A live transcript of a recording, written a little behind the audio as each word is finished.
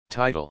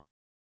Title: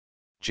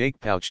 Jake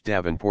Pautsch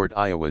Davenport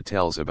Iowa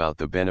tells about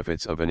the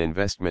benefits of an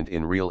investment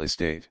in real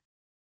estate.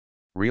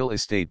 Real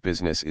estate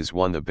business is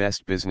one of the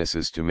best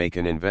businesses to make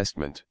an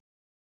investment.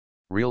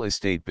 Real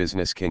estate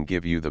business can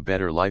give you the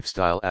better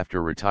lifestyle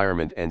after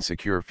retirement and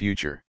secure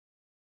future.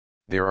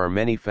 There are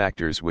many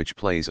factors which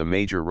plays a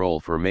major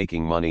role for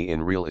making money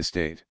in real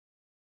estate.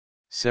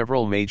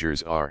 Several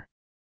majors are: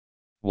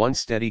 1.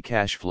 Steady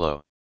cash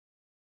flow.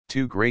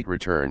 2. Great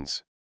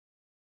returns.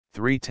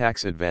 3.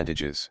 Tax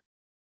advantages.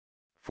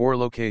 4.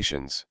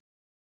 Locations.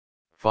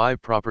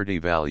 5. Property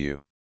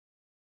value.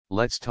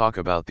 Let's talk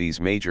about these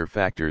major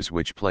factors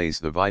which plays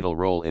the vital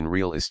role in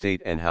real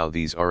estate and how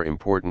these are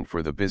important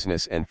for the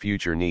business and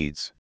future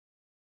needs.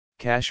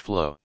 Cash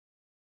flow.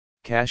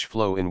 Cash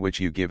flow, in which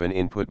you give an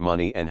input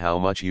money and how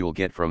much you'll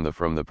get from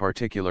the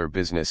particular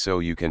business so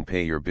you can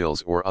pay your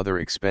bills or other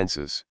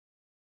expenses.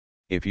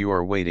 If you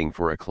are waiting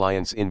for a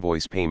client's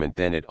invoice payment,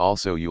 then it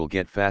also you'll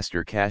get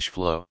faster cash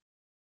flow.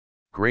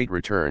 Great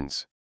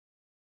returns.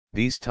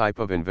 These type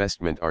of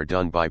investment are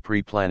done by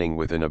pre-planning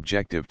with an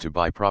objective to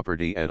buy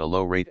property at a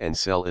low rate and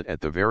sell it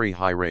at the very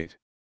high rate.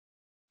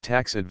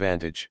 Tax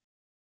advantage.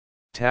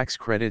 Tax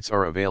credits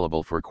are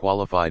available for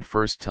qualified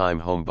first-time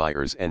home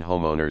buyers and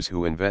homeowners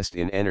who invest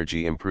in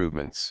energy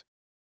improvements.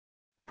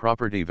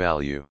 Property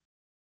value.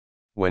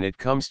 When it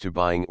comes to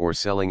buying or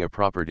selling a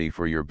property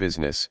for your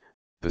business,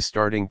 the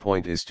starting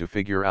point is to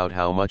figure out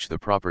how much the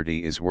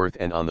property is worth,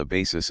 and on the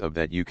basis of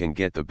that you can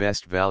get the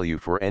best value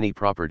for any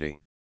property.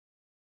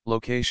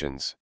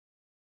 Locations.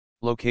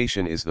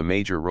 Location is the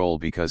major role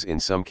because in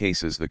some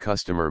cases the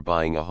customer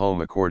buying a home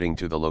according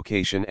to the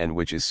location and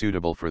which is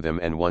suitable for them,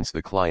 and once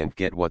the client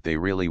get what they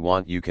really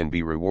want, you can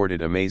be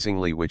rewarded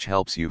amazingly, which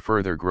helps you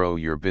further grow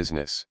your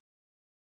business.